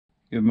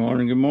Good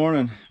morning, good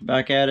morning.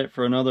 Back at it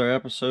for another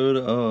episode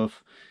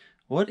of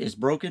What is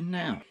Broken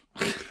Now?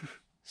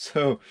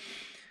 So,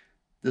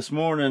 this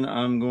morning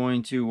I'm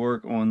going to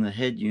work on the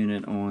head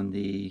unit on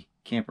the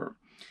camper.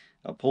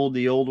 I pulled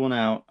the old one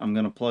out. I'm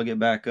going to plug it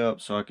back up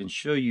so I can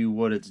show you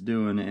what it's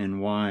doing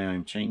and why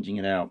I'm changing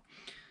it out.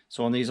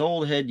 So on these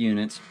old head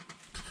units,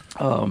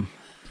 don't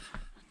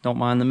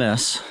mind the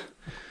mess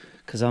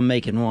because I'm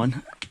making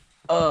one.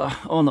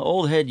 On the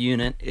old head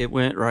unit, it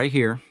went right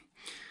here,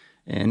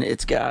 and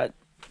it's got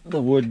the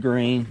wood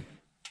grain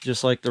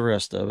just like the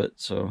rest of it.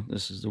 So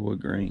this is the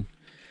wood grain.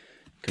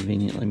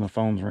 Conveniently my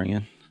phone's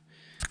ringing.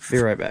 Be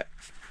right back.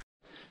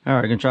 All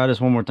right, gonna try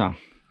this one more time.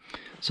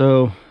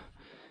 So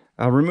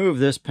I removed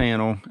this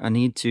panel. I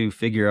need to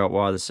figure out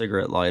why the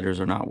cigarette lighters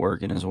are not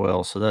working as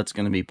well, so that's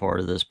going to be part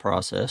of this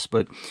process.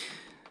 But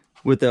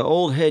with the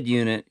old head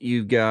unit,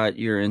 you've got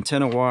your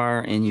antenna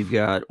wire and you've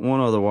got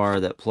one other wire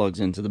that plugs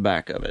into the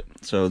back of it.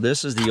 So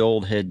this is the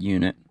old head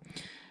unit,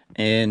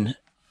 and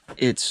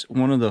it's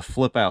one of the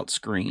flip out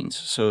screens.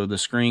 So the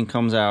screen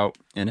comes out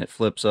and it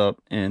flips up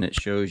and it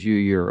shows you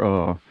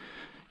your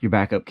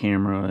backup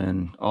camera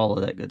and all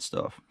of that good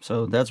stuff.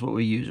 So that's what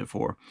we use it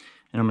for.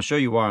 And I'm gonna show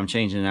you why I'm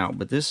changing it out.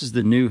 But this is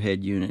the new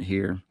head unit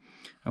here.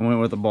 I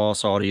went with the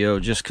Boss Audio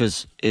just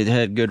because it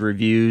had good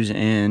reviews,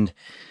 and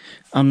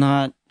I'm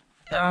not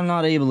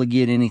able to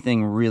get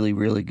anything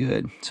really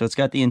good. So it's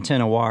got the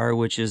antenna wire,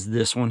 which is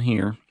this one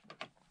here.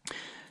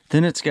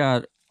 Then it's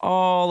got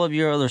all of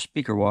your other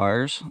speaker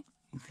wires,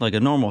 like a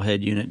normal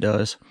head unit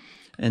does.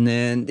 And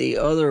then the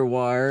other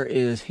wire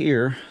is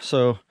here.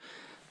 So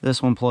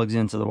this one plugs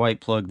into the white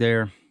plug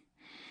there.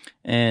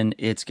 And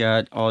it's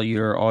got all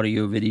your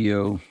audio,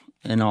 video,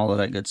 and all of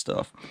that good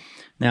stuff.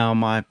 Now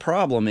my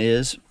problem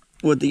is,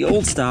 with the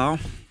old style,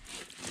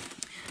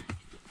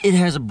 it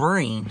has a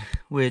brain,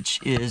 which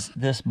is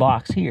this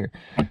box here.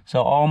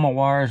 So all my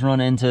wires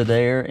run into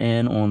there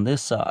and on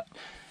this side.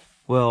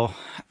 Well,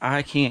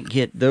 I can't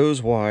get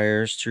those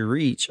wires to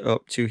reach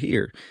up to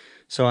here.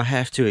 So I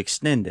have to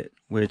extend it,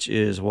 which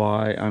is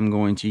why I'm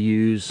going to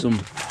use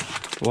some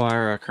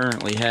wire I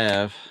currently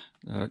have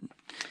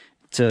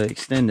to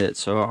extend it.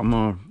 So I'm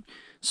going to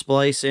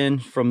splice in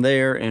from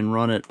there and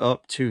run it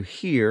up to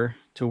here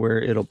to where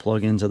it'll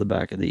plug into the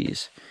back of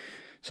these.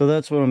 So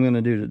that's what I'm going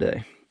to do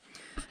today.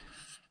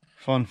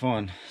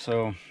 Fun.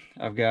 So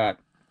I've got,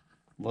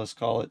 let's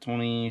call it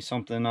 20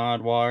 something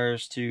odd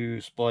wires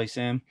to splice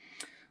in.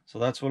 So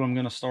that's what I'm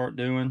going to start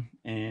doing.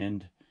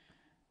 And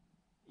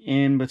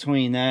in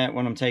between that,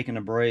 when I'm taking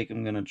a break,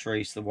 I'm going to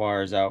trace the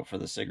wires out for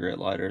the cigarette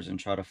lighters and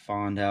try to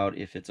find out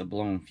if it's a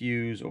blown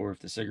fuse or if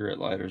the cigarette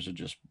lighters are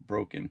just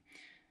broken.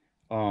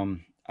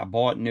 I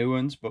bought new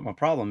ones, but my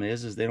problem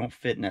is they don't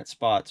fit in that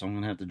spot, so I'm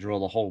going to have to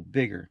drill the hole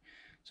bigger.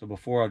 So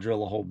before I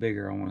drill the hole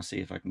bigger, I want to see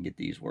if I can get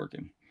these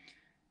working.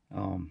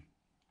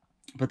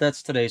 But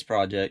that's today's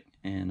project,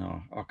 and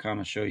I'll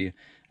kind of show you.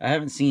 I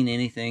haven't seen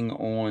anything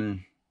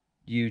on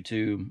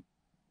YouTube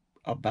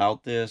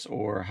about this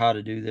or how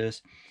to do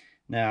this.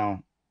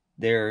 Now,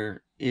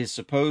 there is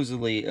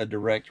supposedly a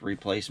direct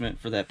replacement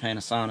for that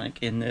Panasonic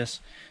in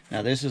this.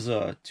 Now, this is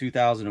a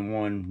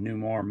 2001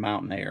 Newmar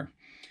Mountain Aire.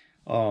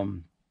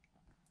 But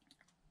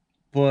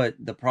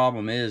the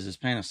problem is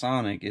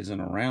Panasonic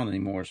isn't around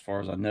anymore as far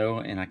as I know,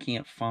 and I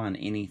can't find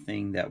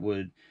anything that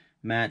would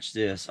match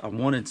this. I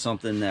wanted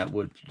something that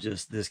would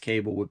just, this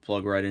cable would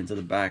plug right into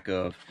the back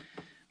of,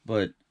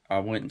 but I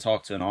went and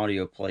talked to an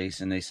audio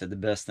place, and they said the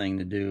best thing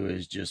to do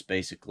is just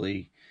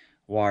basically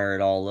wire it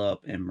all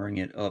up and bring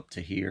it up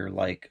to here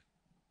like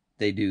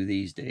they do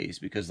these days,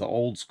 because the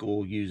old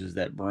school uses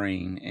that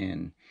brain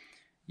and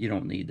you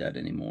don't need that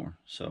anymore.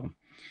 So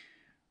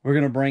we're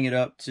going to bring it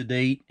up to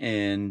date,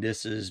 and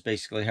this is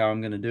basically how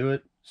I'm going to do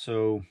it.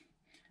 So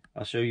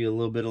I'll show you a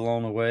little bit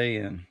along the way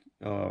and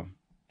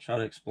try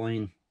to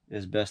explain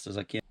as best as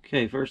I can.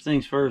 Okay, first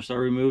things first, I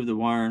removed the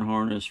wiring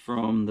harness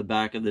from the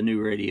back of the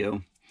new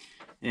radio,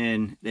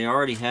 and they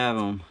already have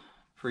them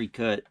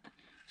pre-cut.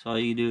 So all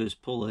you do is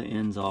pull the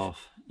ends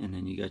off, and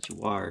then you got your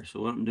wires.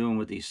 So what I'm doing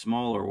with these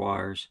smaller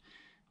wires,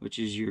 which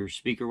is your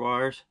speaker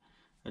wires,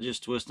 I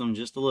just twist them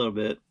just a little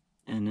bit,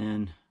 and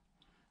then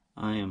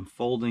I am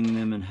folding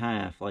them in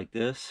half like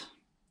this,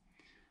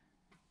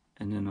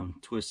 and then I'm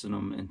twisting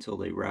them until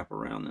they wrap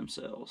around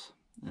themselves.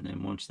 And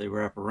then once they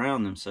wrap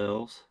around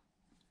themselves,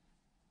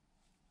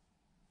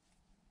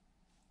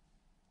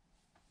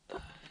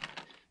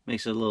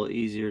 makes it a little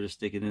easier to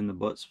stick it in the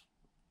butt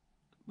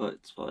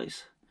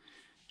splice.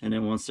 And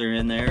then once they're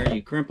in there,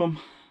 you crimp them.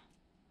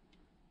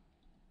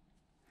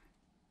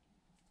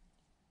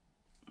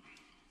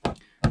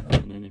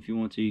 And then if you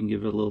want to, you can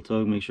give it a little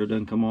tug, make sure it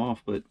doesn't come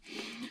off. But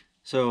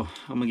so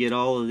I'm going to get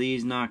all of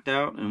these knocked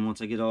out, and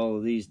once I get all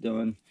of these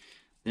done,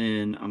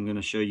 then I'm going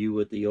to show you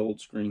what the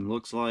old screen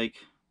looks like,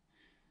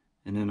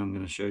 and then I'm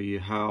going to show you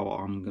how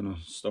I'm going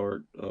to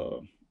start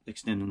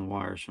extending the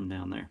wires from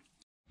down there.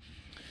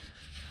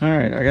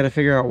 Alright, I got to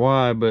figure out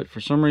why, but for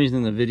some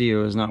reason the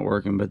video is not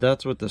working, but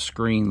that's what the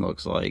screen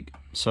looks like.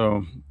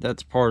 So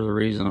that's part of the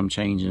reason I'm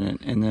changing it.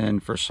 And then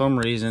for some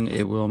reason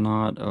it will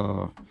not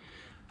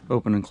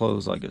open and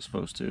close like it's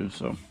supposed to.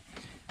 So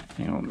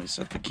hang on, let me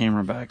set the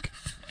camera back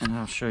and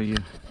I'll show you.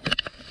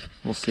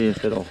 We'll see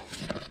if it'll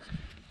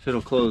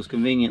close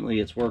conveniently.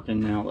 It's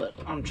working now that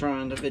I'm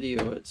trying to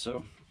video it.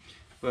 So,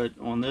 but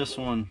on this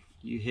one,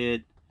 you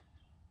hit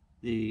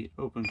the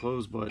open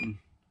close button,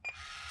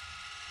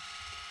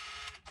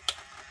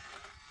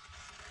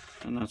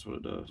 and that's what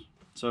it does.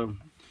 So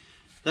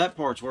that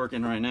part's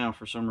working right now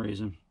for some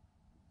reason,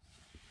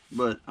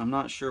 but I'm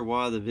not sure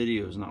why the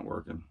video is not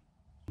working.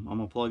 I'm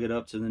gonna plug it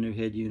up to the new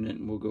head unit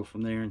and we'll go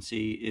from there and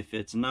see. If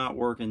it's not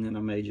working, then I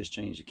may just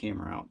change the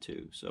camera out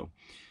too. So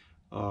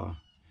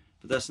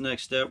but that's the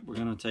next step. We're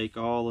gonna take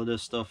all of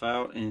this stuff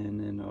out, and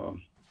then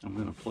I'm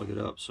gonna plug it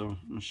up. So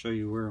I'm gonna show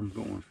you where I'm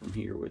going from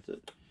here with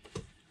it.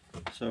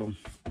 So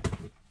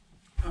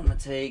I'm gonna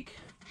take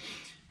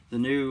the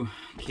new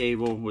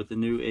cable with the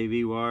new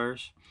AV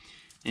wires,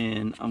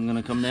 and I'm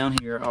gonna come down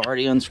here. I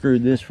already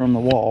unscrewed this from the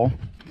wall,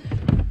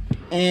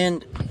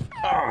 and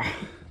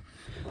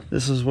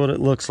this is what it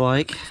looks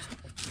like.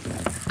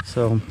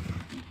 So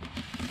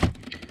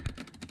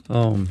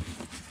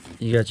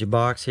you got your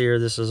box here.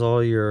 This is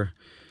all your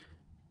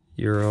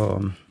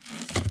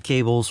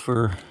cables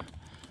for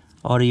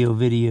audio,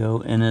 video,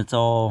 and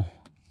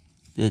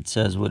it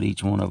says what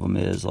each one of them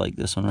is. Like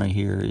this one right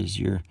here is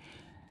your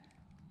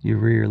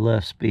rear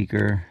left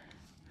speaker,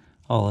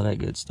 all of that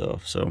good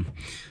stuff. So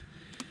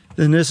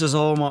then this is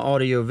all my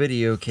audio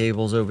video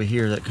cables over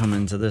here that come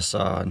into this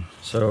side.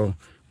 So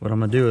what I'm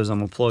gonna do is I'm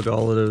gonna plug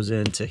all of those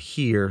into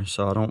here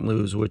so I don't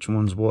lose which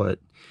one's what.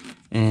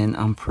 And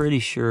I'm pretty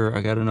sure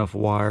I got enough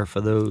wire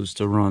for those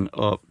to run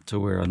up to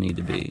where I need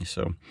to be.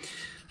 So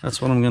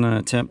that's what I'm gonna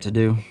attempt to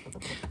do.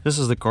 This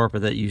is the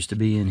carpet that used to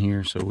be in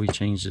here, so we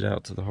changed it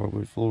out to the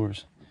hardwood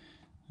floors.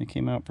 It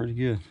came out pretty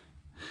good.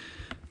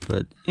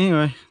 But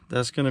anyway,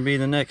 that's gonna be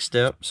the next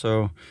step.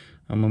 So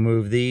I'm gonna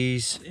move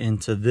these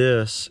into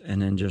this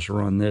and then just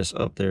run this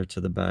up there to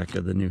the back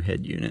of the new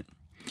head unit.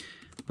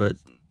 But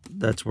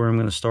that's where I'm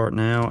gonna start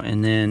now.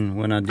 And then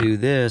when I do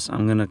this,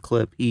 I'm gonna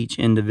clip each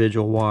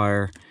individual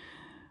wire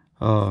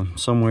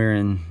somewhere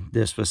in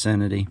this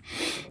vicinity,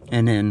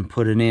 and then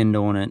put an end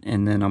on it,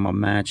 and then I'm gonna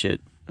match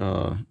it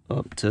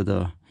up to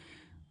the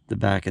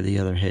back of the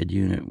other head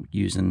unit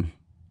using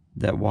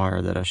that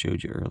wire that I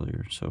showed you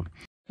earlier. So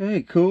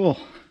okay, cool.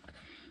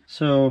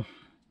 So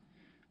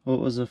what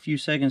was a few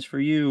seconds for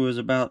you was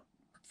about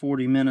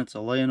 40 minutes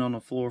of laying on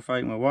the floor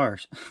fighting with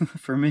wires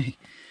for me.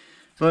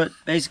 But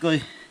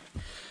basically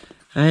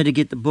I had to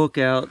get the book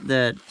out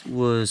that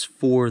was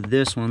for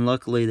this one.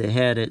 Luckily they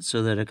had it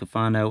so that I could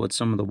find out what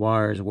some of the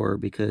wires were,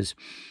 because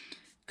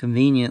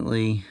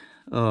conveniently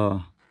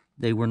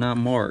they were not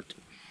marked.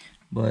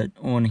 But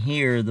on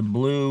here, the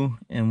blue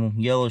and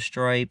yellow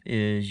stripe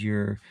is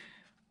your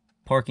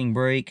parking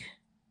brake.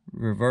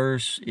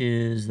 Reverse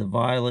is the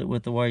violet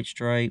with the white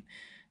stripe.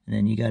 And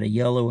then you got a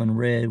yellow and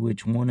red,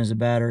 which one is a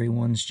battery,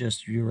 one's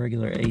just your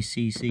regular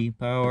ACC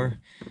power,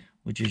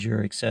 which is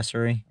your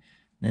accessory.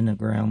 Then the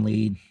ground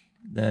lead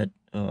that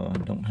I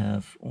don't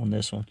have on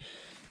this one.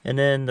 And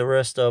then the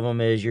rest of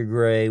them is your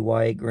gray,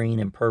 white, green,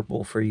 and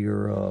purple for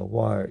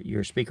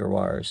your speaker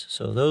wires.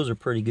 So those are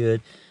pretty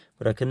good.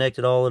 But I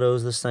connected all of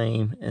those the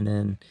same, and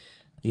then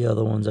the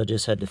other ones I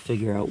just had to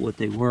figure out what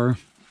they were.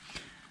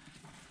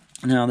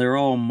 Now they're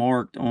all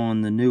marked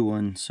on the new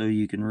one, so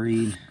you can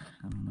read.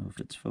 I don't know if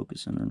it's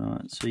focusing or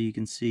not. So you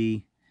can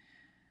see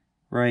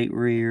right,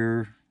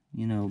 rear,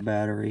 you know,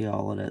 battery,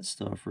 all of that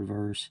stuff,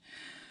 reverse.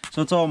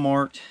 So it's all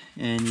marked,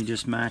 and you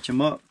just match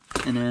them up.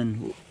 And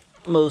then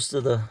most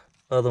of the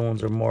other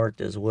ones are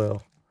marked as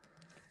well.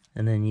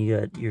 And then you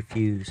got your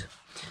fuse.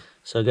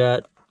 So I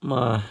got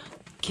my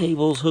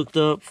cables hooked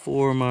up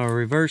for my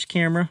reverse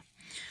camera,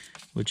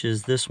 which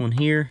is this one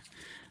here.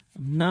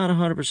 I'm not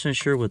 100%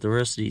 sure what the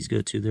rest of these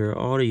go to. They're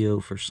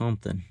audio for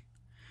something.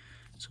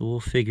 So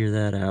we'll figure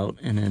that out.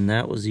 And then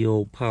that was the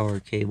old power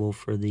cable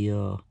for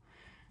the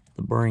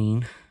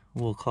brain,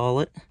 we'll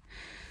call it.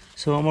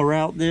 So I'm gonna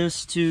route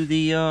this to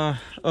the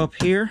up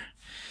here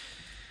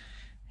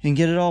and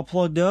get it all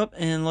plugged up,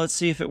 and let's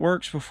see if it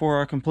works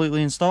before I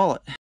completely install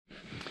it.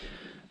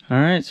 All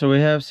right, so we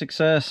have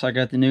success. I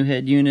got the new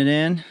head unit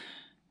in.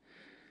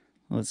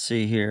 Let's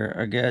see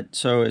here.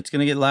 So it's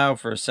gonna get loud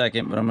for a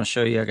second, but I'm gonna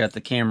show you I got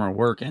the camera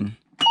working.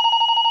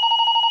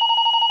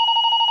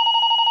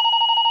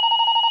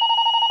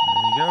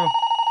 There you go.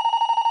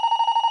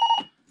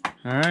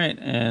 All right,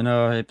 and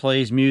it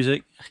plays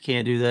music. I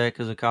can't do that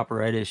because of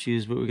copyright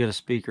issues, but we got a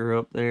speaker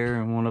up there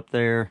and one up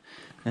there,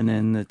 and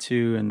then the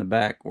two in the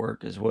back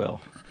work as well.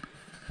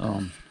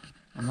 I'm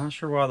not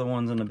sure why the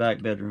ones in the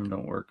back bedroom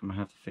don't work. I'm gonna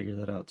have to figure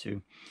that out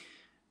too.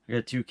 I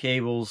got two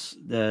cables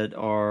that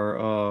are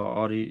audio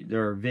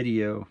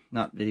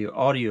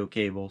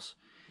cables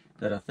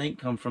that I think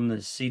come from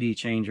the CD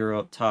changer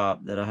up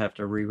top that I have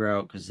to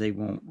reroute because they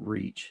won't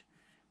reach.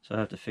 So I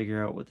have to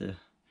figure out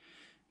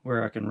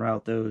where I can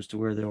route those to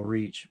where they'll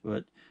reach.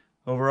 But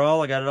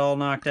overall, I got it all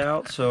knocked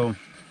out. So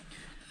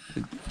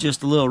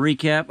just a little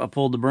recap. I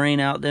pulled the brain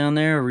out down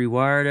there,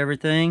 rewired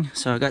everything.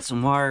 So I got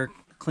some wire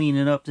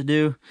cleaning up to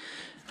do.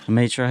 I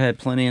made sure I had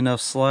plenty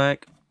enough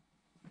slack.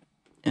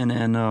 And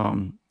then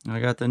I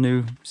got the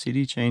new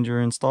CD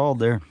changer installed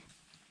there.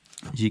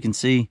 As you can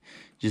see,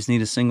 just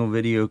need a single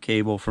video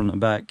cable from the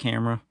back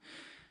camera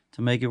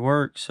to make it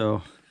work.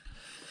 So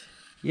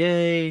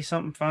yay,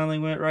 something finally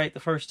went right the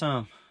first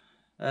time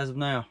as of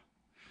now.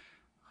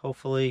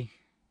 Hopefully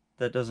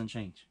that doesn't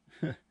change.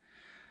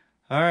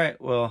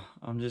 Alright, well,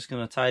 I'm just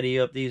going to tidy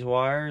up these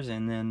wires,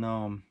 and then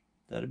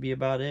that'll be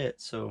about it.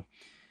 So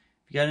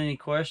if you got any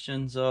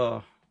questions,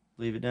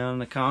 leave it down in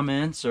the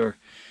comments, or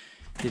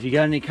if you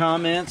got any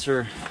comments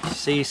or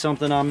see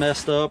something I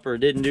messed up or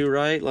didn't do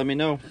right, let me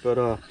know.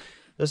 But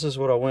this is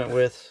what I went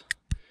with.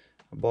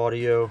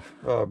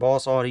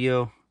 Boss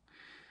Audio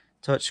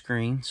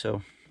touchscreen,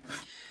 so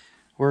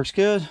works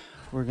good.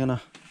 We're going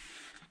to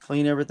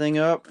clean everything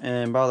up.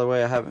 And by the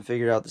way, I haven't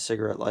figured out the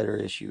cigarette lighter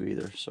issue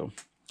either. So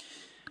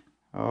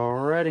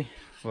alrighty,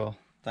 well,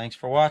 thanks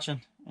for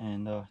watching,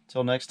 and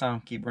till next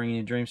time, keep bringing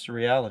your dreams to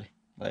reality.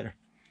 Later.